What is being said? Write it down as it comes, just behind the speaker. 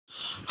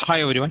Hi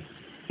everyone.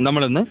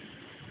 നമ്മൾ ഇന്ന്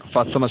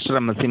first semester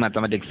MSc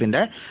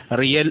മാത്തമാറ്റിക്സിന്റെ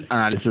real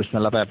analysis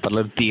എന്നുള്ള പേപ്പറിൽ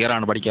ഒരു തിയറം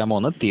ആണ് പഠിക്കാൻ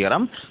പോകുന്നത്.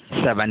 Theorem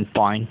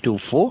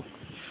 7.24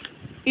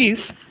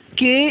 is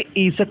K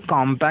is a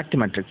compact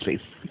metric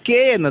space. K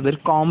എന്നത് ഒരു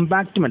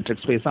compact metric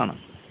space ആണ്.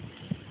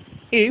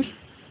 If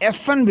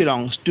Fn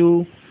belongs to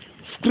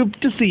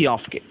script C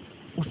of K.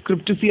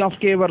 Script C of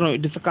K പറഞ്ഞു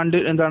it is a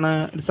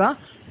it's a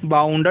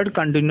bounded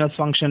continuous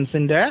functions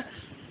ന്റെ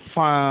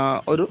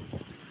ഒരു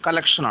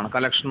collection ആണ്.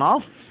 Collection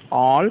of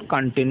all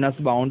continuous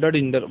bounded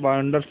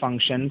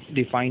functions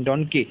defined on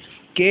K.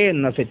 K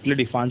എന്ന സെറ്റിൽ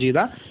define ചെയ്ത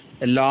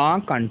എല്ലാ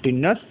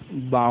continuous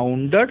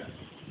bounded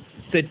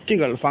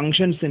സെറ്റുകൾ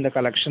ഫങ്ഷൻസിന്റെ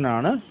collection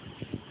ആണ്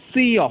C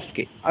of K.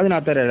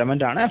 അതിനകത്ത് ഒരു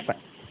എലമെന്റ് ആണ് Fn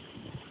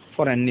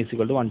for n is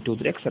equal to 1 2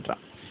 3 etc.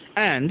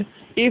 And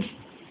if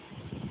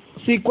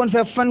sequence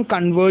Fn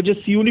converges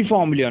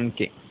uniformly on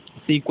K,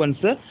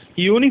 sequence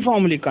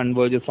uniformly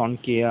converges on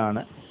K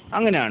ആണ്.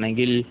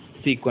 അങ്ങനെയാണെങ്കിൽ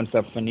sequence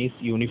Fn is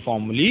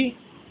uniformly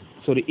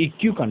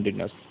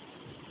equicontinuous.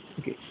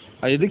 Okay,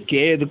 അതായത് K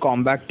ഇത്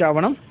compact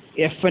ആവണം,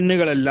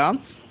 Fnകളെല്ലാം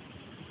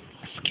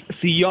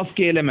C of K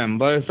യിലെ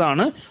members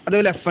ആണ്.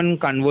 അതുപോലെ Fn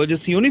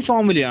converges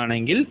uniformly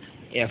ആണെങ്കിൽ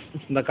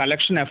the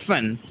collection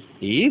Fn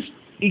is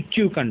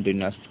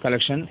equicontinuous.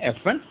 collection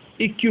Fn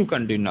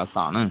equicontinuous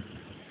ആണ്.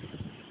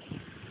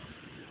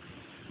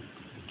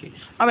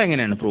 അത്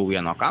എങ്ങനെയാണ് പ്രൂവ്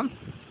ചെയ്യാൻ നോക്കാം.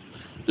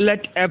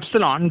 Let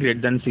epsilon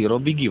greater than 0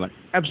 be given.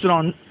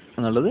 Epsilon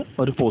എന്നുള്ളത്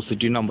ഒരു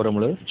പോസിറ്റീവ് നമ്പർ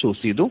നമ്മൾ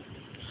ചൂസ് ചെയ്തു.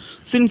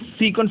 Since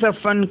sequence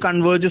Fn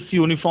converges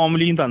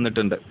uniformly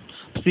തന്നിട്ടുണ്ട്.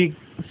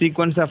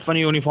 Sequence Fn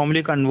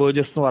uniformly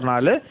converges എന്ന്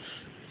പറഞ്ഞാൽ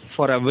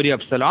for every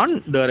epsilon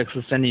there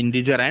exists an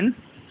integer n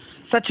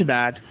such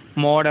that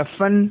mod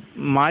Fn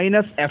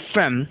minus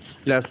Fm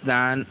less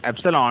than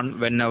epsilon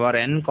whenever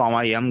n,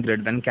 m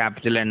greater than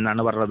capital N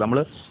എന്നാണ് പറഞ്ഞത്. നമ്മൾ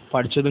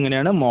പഠിച്ചത്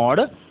ഇങ്ങനെയാണ്.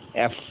 mod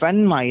Fn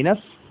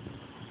minus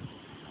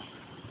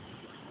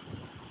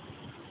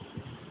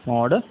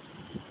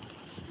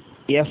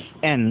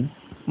Fn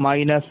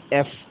minus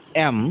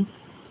Fm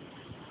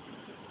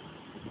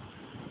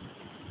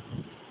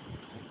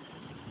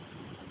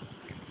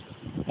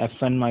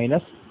Fn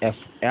minus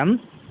Fm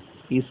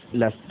is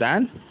less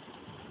than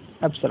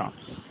epsilon.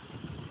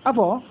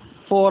 അപ്പോൾ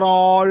for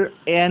all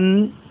n,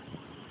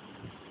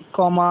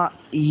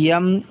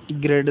 m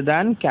greater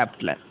than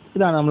capital N,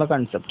 ഇതാണ് നമ്മളെ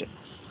concept.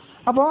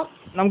 അപ്പോൾ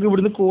നമുക്ക്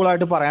ഇവിടുന്ന്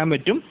കൂളായിട്ട് പറയാൻ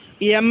പറ്റും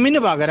എമ്മിന്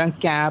പകരം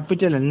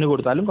ക്യാപിറ്റൽ N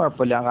കൊടുത്താലും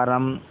കുഴപ്പമില്ല,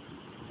 കാരണം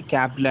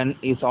capital N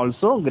is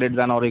also greater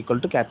than or equal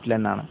to capital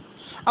N ആണ്.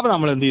 അപ്പോൾ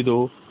നമ്മൾ എന്ത് ചെയ്തു,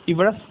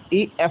 ഇവിടെ ഈ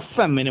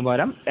Fmന്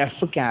പകരം F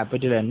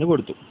ക്യാപിറ്റൽ N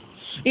കൊടുത്തു.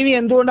 ഇനി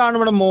എന്തുകൊണ്ടാണ്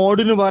ഇവിടെ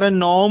മോഡിന് പകരം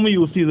നോം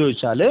യൂസ് ചെയ്ത്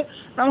വെച്ചാൽ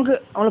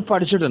നമ്മൾ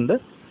പഠിച്ചിട്ടുണ്ട്,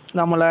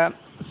 നമ്മളെ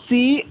C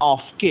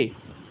of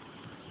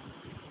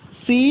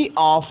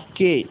K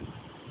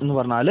എന്ന്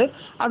പറഞ്ഞാൽ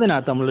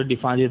അതിനകത്ത് നമ്മൾ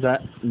ഡിഫൈൻ ചെയ്ത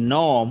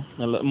നോം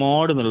എന്നുള്ള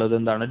മോഡ് എന്നുള്ളത്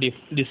എന്താണ്,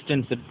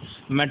 ഡിസ്റ്റൻസ്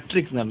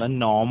മെട്രിക്സ് എന്ന് പറഞ്ഞാൽ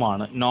നോം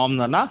ആണ്. നോം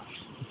എന്ന് പറഞ്ഞാൽ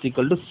is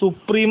equal to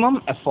supremum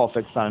F of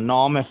X ആണ്.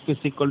 നോം F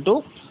is equal to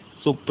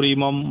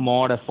supremum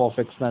mode F of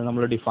X എന്നാണ്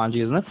നമ്മൾ ഡിഫൈൻ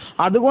ചെയ്തത്.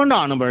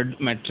 അതുകൊണ്ടാണ് ഇവിടെ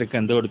മെട്രിക്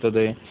എന്ത്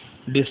കൊടുത്തത്,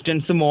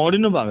 ഡിസ്റ്റൻസ്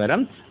മോഡിന്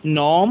പകരം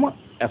നോം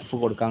F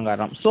കൊടുക്കാൻ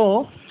കാരണം. So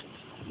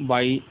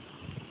by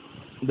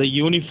the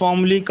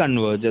uniformly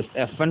converges,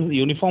 Fn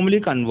uniformly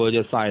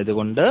converges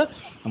ആയതുകൊണ്ട്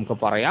നമുക്ക്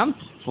പറയാം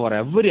for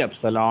every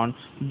epsilon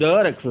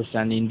there exists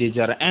an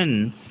integer n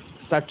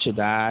such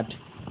that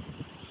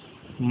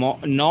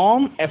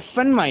norm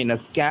Fn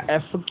minus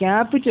F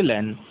capital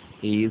N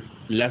is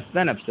less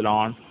than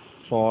epsilon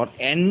for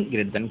n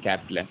greater than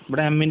capital N.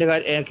 ഇവിടെ എമ്മിൻ്റെ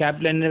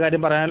capital എന്നിൻ്റെ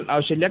കാര്യം പറയാൻ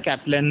ആവശ്യമില്ല,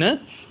 capital N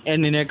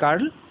എന്നിനേക്കാൾ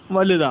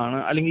വലുതാണ്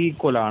അല്ലെങ്കിൽ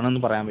ഈക്വൽ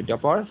ആണെന്ന് പറയാൻ പറ്റും.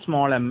 അപ്പോൾ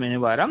സ്മോൾ എമ്മിന്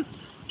പകരം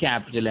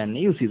ക്യാപിറ്റൽ N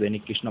യൂസ് ചെയ്തു.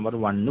 ഇക്വേഷൻ നമ്പർ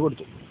 1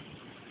 കൊടുത്തു.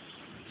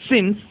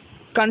 Since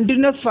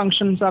continuous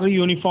functions are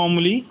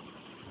uniformly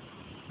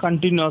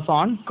continuous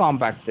on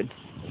compact sets,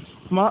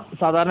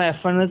 സാധാരണ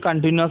Fn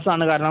കണ്ടിന്യൂസ്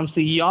ആണ്, കാരണം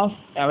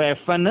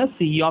Fn C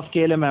of K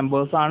യിലെ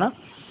മെമ്പേഴ്സ് ആണ്.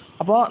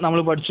 അപ്പോൾ നമ്മൾ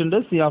പഠിച്ചിട്ടുണ്ട്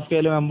C of K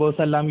യിലെ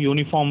മെമ്പേഴ്സ് എല്ലാം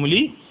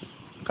യൂണിഫോംലി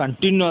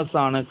കണ്ടിന്യൂസ്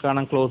ആണ്,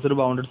 കാരണം ക്ലോസ്ഡ്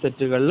ബൗണ്ടഡ്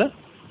സെറ്റുകളിൽ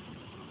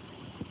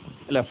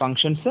അല്ല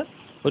ഫങ്ഷൻസ്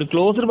ഒരു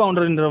ക്ലോസ്ഡ്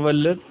ബൗണ്ടഡ്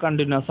ഇൻ്റർവെല്ലിൽ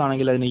കണ്ടിന്യൂസ്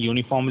ആണെങ്കിൽ അതിന്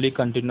യൂണിഫോംലി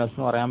കണ്ടിന്യൂസ്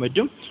എന്ന് പറയാൻ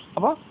പറ്റും.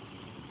 അപ്പോൾ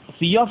C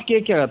of K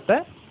ക്കകത്തെ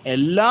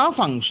എല്ലാ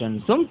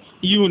ഫങ്ഷൻസും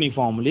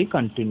യൂണിഫോംലി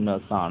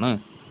കണ്ടിന്യൂസ് ആണ്.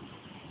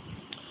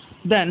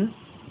 Then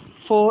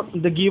for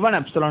the given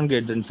epsilon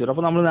greater than 0,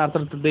 അപ്പോൾ നമ്മൾ നേരത്തെ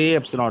എടുത്തതേ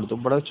എപ്സിലോൺ എടുത്തു,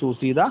 ഇവിടെ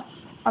ചൂസ് ചെയ്ത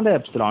അതേ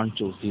എപ്സിലോൺ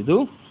ചൂസ് ചെയ്തു.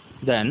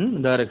 ദെൻ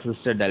ദർ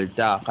എക്സിസ്റ്റ്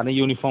ഡെൽറ്റ, കാരണം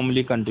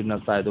യൂണിഫോംലി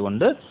കണ്ടിന്യൂസ്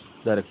ആയതുകൊണ്ട്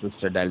there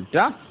exist delta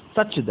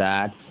such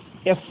that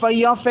Fi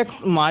of X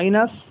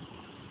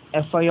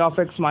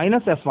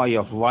minus Fi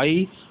of y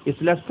is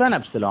less than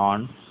epsilon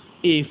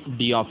if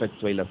d of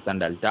xy less than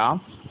delta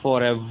for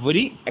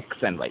every x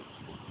and y.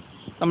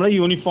 നമ്മൾ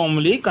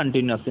uniformly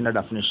കണ്ടിന്യൂസിൻ്റെ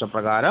definition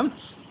പ്രകാരം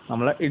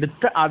നമ്മൾ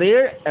എടുത്ത അതേ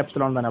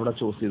epsilon തന്നെ അവിടെ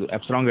choose ചെയ്തു.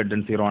 Epsilon greater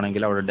than 0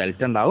 ആണെങ്കിൽ അവിടെ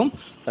ഡെൽറ്റ ഉണ്ടാവും.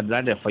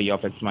 That Fi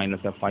of X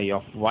minus Fi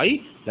of y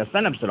less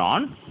than epsilon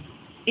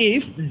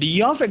if d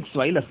of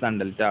xy less than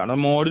delta.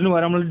 മോഡിന്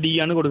പകരം നമ്മൾ d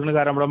ആണ് കൊടുക്കുന്നത്,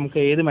 കാരണം അവിടെ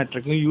നമുക്ക് ഏത്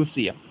മെട്രിക്കും യൂസ്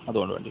ചെയ്യാം,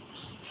 അതുകൊണ്ട് വേണ്ടി.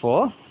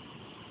 Four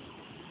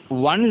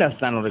 1 less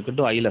than or equal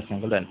to I less than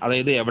equal to n.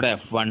 അതായത് എവിടെ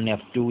F1,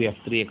 F2,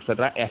 F3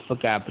 etcetera F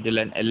capital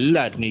N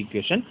എല്ലാറ്റിനും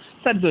ഇക്വേഷൻ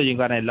സാറ്റിസ്ഫൈ ചെയ്യും.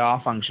 കാരണം എല്ലാ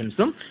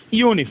ഫംഗ്ഷൻസും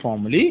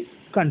യൂണിഫോംലി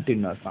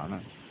കണ്ടിന്യൂസ് ആണ്.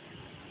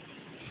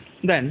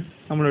 Then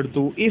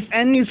നമ്മളെടുത്തു if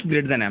n is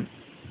greater than m,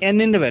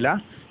 n-ന്റെ വില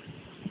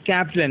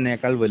ക്യാപിറ്റൽ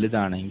N-നേക്കാൾ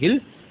വലുതാണെങ്കിൽ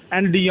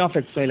and d of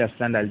X Y less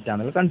than delta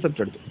എന്നുള്ള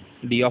കൺസെപ്റ്റ് എടുത്തു.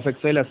 d of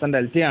X Y less than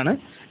delta ആണ്,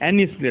 n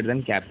is greater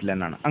than capital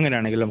N ആണ്.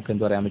 അങ്ങനെയാണെങ്കിൽ നമുക്ക്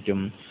എന്ത് പറയാൻ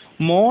പറ്റും?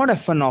 Mode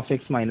F1 of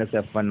X minus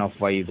F1 of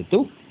Y എടുത്തു.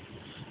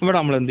 ഇവിടെ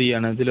നമ്മൾ എന്ത്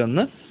ചെയ്യാണ്?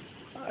 ഇതിലൊന്ന്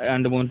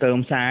 2-3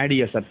 ടേംസ് ആഡ്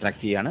ചെയ്യുക,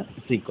 സബ്ട്രാക്ട് ചെയ്യാണ്.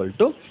 It's equal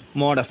to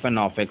mode F1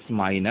 of X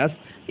minus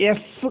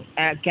F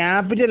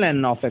capital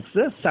N of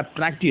X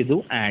subtract ചെയ്തു,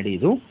 ആഡ്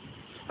ചെയ്തു.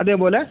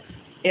 അതേപോലെ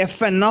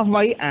Fn ഓഫ്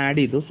വൈ ആഡ്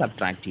ചെയ്തു,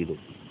 സബ്ട്രാക്ട് ചെയ്തു.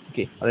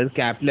 ഓക്കെ, അതായത്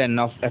capital N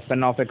of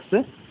Fn of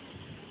X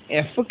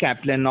F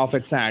capital N of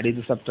X add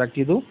ചെയ്ത് subtract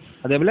ചെയ്തു.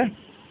 അതേപോലെ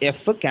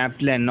F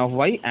capital N of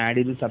Y add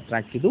ചെയ്ത്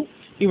സബ്ട്രാക്ട് ചെയ്തു.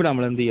 ഇവിടെ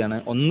നമ്മൾ എന്ത് ചെയ്യാണ്?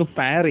 ഒന്ന്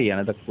പെയർ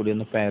ചെയ്യാണ്. ഇതൊക്കെ കൂടി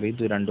ഒന്ന് പെയർ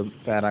ചെയ്തു, രണ്ടും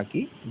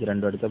പെയറാക്കി. ഇത്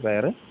രണ്ടും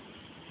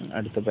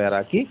അടുത്ത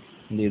പെയറാക്കി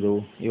എന്ത് ചെയ്തു?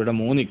 ഇവിടെ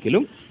 3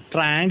 ഇക്വലും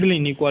ട്രയാങ്കിൾ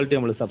ഇൻഇക്വാലിറ്റി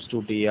നമ്മൾ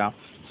സബ്സ്റ്റിറ്റ്യൂട്ട് ചെയ്യുക.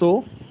 So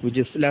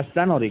which is less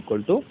than or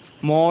equal to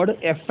mode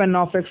Fn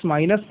of X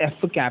minus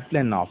F capital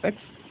N of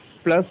X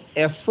plus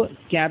F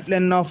capital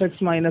N of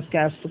X minus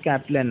F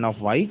capital N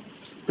of Y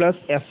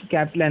plus F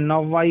capital N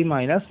of Y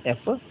minus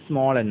F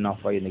small n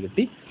of Y എന്ന്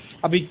കിട്ടി.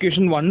 അപ്പോൾ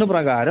equation 1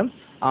 പ്രകാരം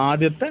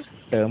ആദ്യത്തെ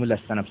term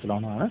less than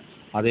epsilon ആണ്,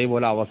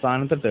 അതേപോലെ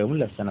അവസാനത്തെ term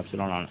less than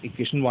epsilon ആണ്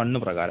equation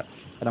 1 പ്രകാരം.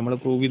 നമ്മൾ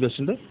പ്രൂവ്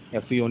ചെയ്തിട്ടുണ്ട്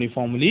എഫ്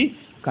യൂണിഫോംലി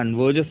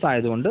കൺവേർജസ്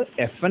ആയതുകൊണ്ട്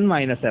Fn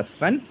minus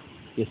Fn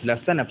is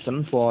less than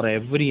epsilon for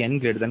every n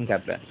greater than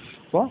capital N.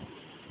 അപ്പോൾ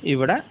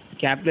ഇവിടെ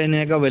ക്യാപിറ്റൽ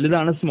N-നേക്കാൾ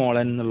വലുതാണ് സ്മോൾ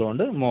n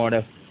എന്നുള്ളതുകൊണ്ട്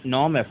mode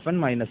Noam Fn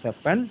minus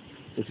Fn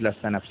is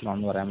less than epsilon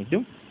എന്ന് പറയാൻ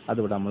പറ്റും.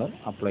 അതിവിടെ നമ്മൾ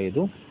അപ്ലൈ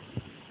ചെയ്തു.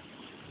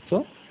 സോ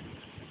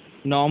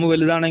നോം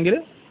വലുതാണെങ്കിൽ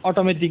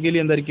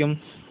ഓട്ടോമാറ്റിക്കലി എന്തായിരിക്കും?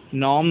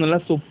 നോം എന്നുള്ള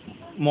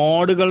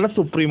മോഡുകളുടെ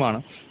സുപ്രീമാണ്.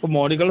 അപ്പോൾ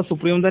മോഡുകളുടെ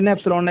സുപ്രീം തന്നെ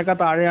എപ്സിലോണിനേക്കാൾ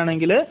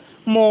താഴെയാണെങ്കിൽ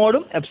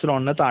മോഡും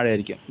എപ്സിലോണിന് താഴെ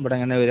ആയിരിക്കും. ഇവിടെ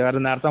അങ്ങനെ വരിക.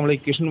 കാരണം നേരത്തെ നമ്മൾ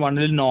ഇക്വേഷൻ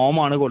 1-ൽ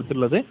നോമാണ്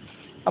കൊടുത്തിട്ടുള്ളത്.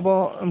 അപ്പോൾ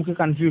നമുക്ക്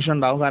കൺഫ്യൂഷൻ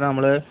ഉണ്ടാവും. കാരണം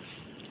നമ്മൾ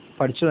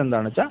പഠിച്ചത്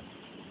എന്താണെന്ന് വെച്ചാൽ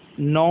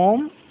നോം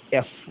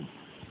F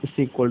is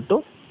equal to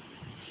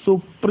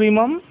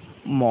supremum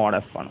mode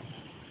F ആണ്.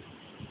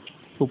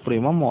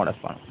 സുപ്രീമം മോഡ്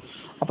എഫ് ആണ്.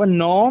 അപ്പോൾ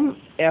നോം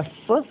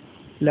എഫ്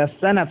ലെസ്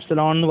ദാൻ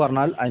എപ്സിലോൺ എന്ന്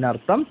പറഞ്ഞാൽ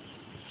അതിനർത്ഥം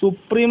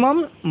supremum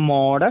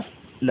mode F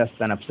less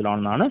than epsilon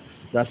എന്നാണ്.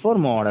 Therefore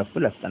mode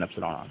F less than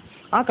epsilon ആണ്.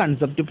 ആ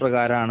കൺസെപ്റ്റ്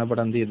പ്രകാരമാണ്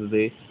ഇവിടെ എന്ത്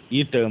ചെയ്തത്? ഈ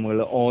ടേമുകൾ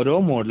ഓരോ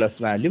മോഡുലസ്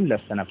വാല്യൂം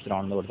ലെസ് ദാൻ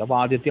എപ്സിലോൺ എന്ന് കൊടുത്തു. അപ്പോൾ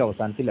ആദ്യത്തെ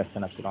അവസാനത്തിൽ ലെസ്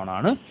ദാൻ എപ്സിലോൺ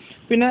ആണ്.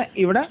 പിന്നെ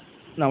ഇവിടെ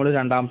നമ്മൾ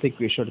രണ്ടാമത്തെ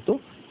ഇക്വേഷൻ എടുത്തു.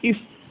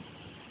 If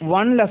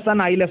 1 less than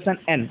I less than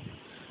n,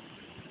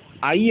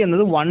 I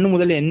എന്നത് 1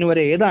 മുതൽ n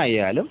വരെ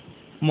ഏതായാലും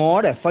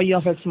mode Fi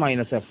of X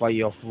minus Fi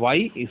of Y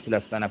is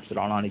less than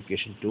epsilon ആണ്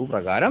ഇക്വേഷൻ 2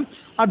 പ്രകാരം.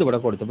 അതിവിടെ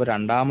കൊടുത്തപ്പോൾ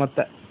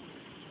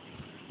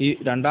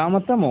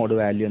രണ്ടാമത്തെ മോഡ്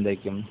വാല്യൂ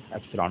എന്തായിരിക്കും?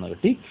 എപ്സിലോൺ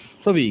കിട്ടി.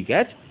 So we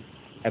get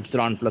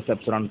epsilon plus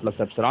epsilon plus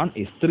epsilon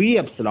is 3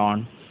 epsilon.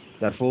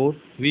 Therefore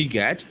we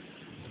get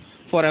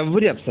for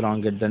every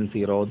epsilon greater than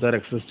 0 there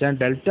exists a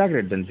delta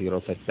greater than 0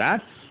 such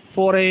that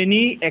for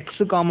any x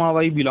comma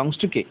y belongs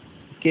to k,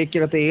 k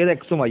ക്കകത്ത് ഏത്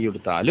x ഉം y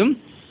എടുത്താലും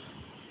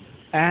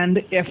and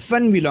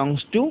fn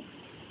belongs to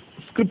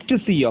script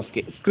c of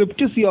k,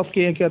 script c of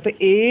k ക്കകത്ത്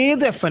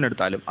ഏത് fn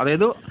എടുത്താലും,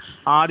 അതായത്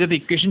ആദ്യത്തെ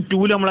equation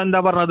 2 നമ്മൾ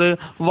എന്താ പറഞ്ഞത്?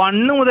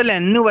 1 മുതൽ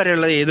n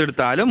വരെയുള്ള ഏത്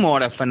എടുത്താലും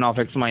mode fn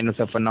of x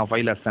minus fn of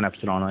y less than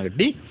epsilon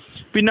കിട്ടി.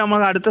 പിന്നെ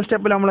നമ്മൾ അടുത്ത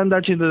സ്റ്റെപ്പിൽ നമ്മൾ എന്താ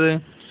ചെയ്തത്?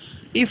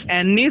 If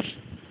n is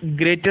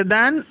greater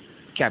than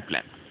capital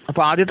N.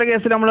 അപ്പോൾ ആദ്യത്തെ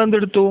കേസിൽ നമ്മൾ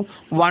എന്തെടുത്തു?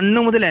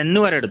 1 മുതൽ n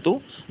വരെ എടുത്തു.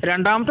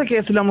 രണ്ടാമത്തെ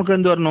കേസിൽ നമുക്ക്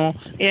എന്ത് പറഞ്ഞു?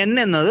 n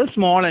എന്നത്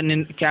small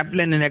n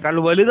capital N-നേക്കാൾ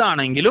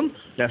വലുതാണെങ്കിലും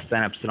less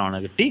than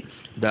epsilon കിട്ടി.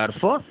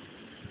 ദർഫോർ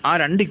ആ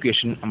രണ്ട്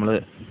ഇക്വേഷൻ നമ്മൾ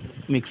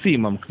മിക്സ്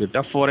ചെയ്യുമ്പോൾ നമുക്ക്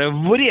കിട്ടുക for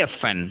every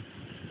Fn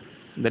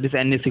that is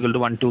n is equal to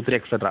 1, 2, 3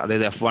 etc.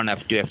 അതായത് F1,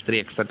 F2, F3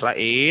 etc.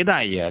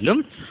 ഏതായാലും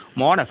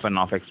mode Fn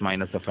of x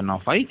minus Fn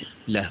of y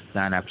less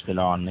than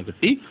epsilon എന്ന്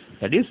കിട്ടി.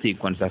 That is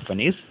sequence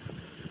Fn is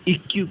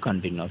EQ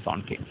continuous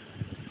on k.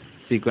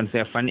 Sequence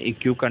Fn EQ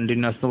continuous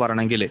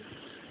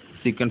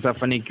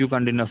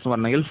എന്ന്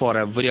പറയണമെങ്കിൽ for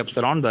every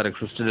epsilon there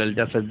exist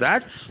delta such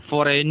that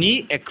for any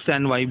x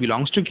and y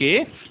belongs to k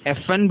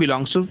Fn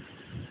belongs to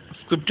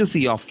script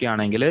c of k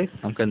ആണെങ്കിൽ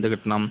നമുക്ക് എന്ത്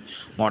കിട്ടണം?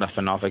 Mode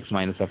Fn of x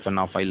minus Fn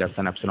of y less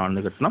than epsilon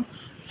എന്ന് കിട്ടണം.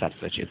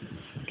 Satisfy ചെയ്തു.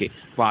 Okay,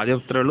 അപ്പോൾ ആദ്യം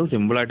ഇത്രേ ഉള്ളൂ.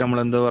 സിമ്പിളായിട്ട് നമ്മൾ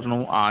എന്ത് പറഞ്ഞു?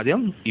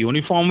 ആദ്യം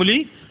യൂണിഫോംലി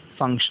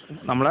ഫംഗ്ഷൻ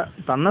നമ്മളെ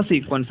തന്ന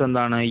സീക്വൻസ്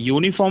എന്താണ്?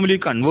 യൂണിഫോംലി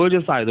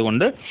കൺവേർജസ്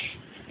ആയതുകൊണ്ട്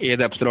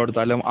ഏത് എപ്സിലോൺ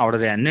എടുത്താലും അവിടെ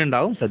ഒരു n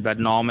ഉണ്ടാവും. Such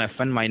that Noam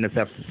Fn minus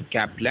F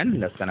capital N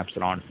less than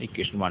epsilon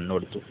equation 1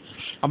 എടുത്തു.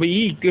 അപ്പോൾ ഈ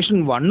ഇക്വേഷൻ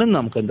 1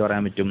 നമുക്ക് എന്ത്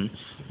പറയാൻ പറ്റും?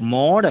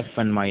 Mode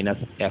Fn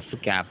minus F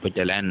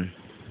capital N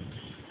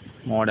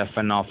mode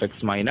Fn of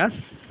X minus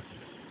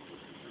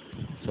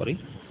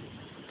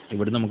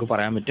ഇവിടെ നമുക്ക്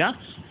പറയാൻ പറ്റുക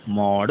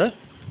mode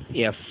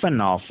Fn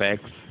of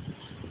X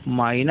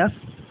minus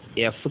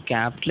F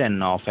capital N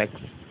of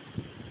X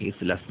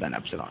is less than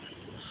epsilon.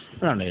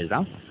 അതാണ്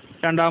എഴുതാം.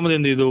 രണ്ടാമത്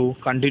എന്ത് ചെയ്തു?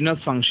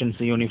 കണ്ടിന്യൂസ്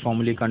ഫംഗ്ഷൻസ്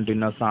യൂണിഫോംലി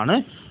കണ്ടിന്യൂസ് ആണ്.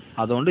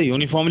 അതുകൊണ്ട്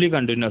യൂണിഫോംലി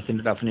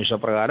കണ്ടിന്യൂസിൻ്റെ ഡെഫിനിഷൻ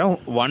പ്രകാരം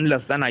 1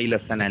 less than I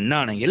less than N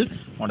ആണെങ്കിൽ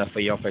നമ്മുടെ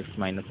phi of X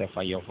minus F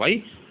I of Y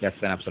less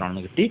than epsilon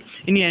എന്ന് കിട്ടി.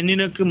 ഇനി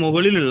എന്നിനൊക്കെ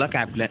മുകളിലുള്ള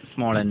ക്യാപിറ്റൽ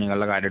സ്മോൾ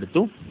എന്നുകളുടെ കാര്യം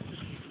എടുത്തു.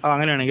 അപ്പോൾ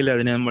അങ്ങനെയാണെങ്കിൽ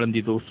അതിനെ നമ്മൾ എന്ത്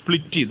ചെയ്തു,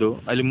 സ്പ്ലിറ്റ് ചെയ്തു.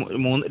 അതിൽ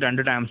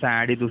 2 ടൈംസ്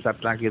ആഡ് ചെയ്തു,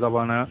 സബ്ട്രാക്ട് ചെയ്തു.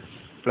 അപ്പോൾ അങ്ങനെ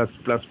പ്ലസ്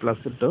പ്ലസ്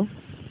പ്ലസ് ഇട്ടു,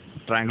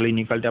 ട്രയാങ്കിൾ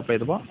ഇനീക്വാലിറ്റി അപ്ലൈ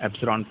ചെയ്തപ്പോൾ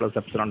epsilon plus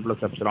epsilon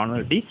plus epsilon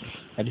കിട്ടി.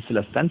 That is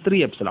less than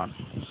 3 epsilon.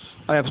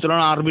 അപ്പോൾ എപ്സിലോൺ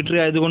ആർബിട്രറി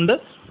ആയതുകൊണ്ട്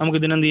നമുക്ക്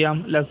ഇതിനെന്ത് ചെയ്യാം,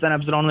 ലെസ് ദാൻ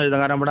എപ്സിലോൺ എന്ന് എഴുതാം.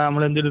 കാരണം ഇവിടെ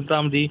നമ്മൾ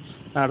എന്തെടുത്താൽ മതി,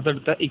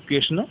 അടുത്തെടുത്ത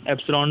ഇക്വേഷന്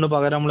എപ്സിലോണിന്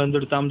പകരം നമ്മൾ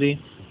എന്തെടുത്താൽ മതി,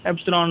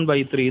 എപ്സിലോൺ ബൈ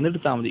 3 എന്ന്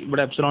എടുത്താൽ മതി.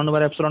 ഇവിടെ എപ്സിലോണിന്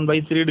പകരം എപ്സിലോൺ ബൈ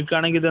 3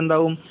 എടുക്കുകയാണെങ്കിൽ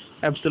ഇതെന്താവും,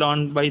 epsilon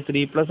by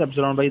 3 plus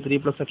epsilon by 3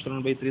 plus epsilon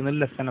by 3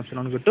 എന്ന് ലെസ് ദാൻ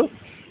എപ്സിലോൺ കിട്ടും.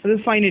 അത്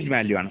ഫൈനൈറ്റ്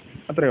വാല്യൂ ആണ്,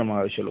 അത്രയേ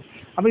നമുക്ക് ആവശ്യമുള്ളൂ.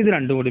 അപ്പോൾ ഇത്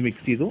രണ്ടും കൂടി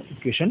മിക്സ് ചെയ്തു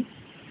ഇക്വേഷൻ.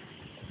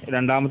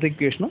 രണ്ടാമത്തെ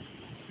ഇക്വേഷനും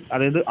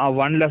അതായത് ആ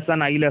 1 less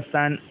than I less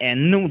than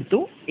എന്നും എടുത്തു,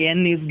 N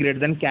is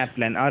greater than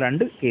capital N. ആ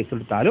 2 കേസ്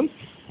എടുത്താലും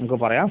നമുക്ക്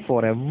പറയാം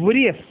for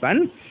every F N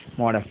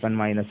mode F N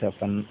minus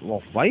F N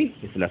of Y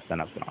is less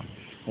than epsilon.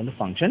 അതുകൊണ്ട്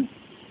ഫംഗ്ഷൻ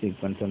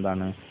സീക്വൻസ്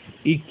എന്താണ്,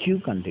 ഇക്യു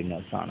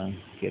കണ്ടിന്യൂസ് ആണ്.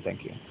 Okay,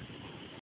 thank you.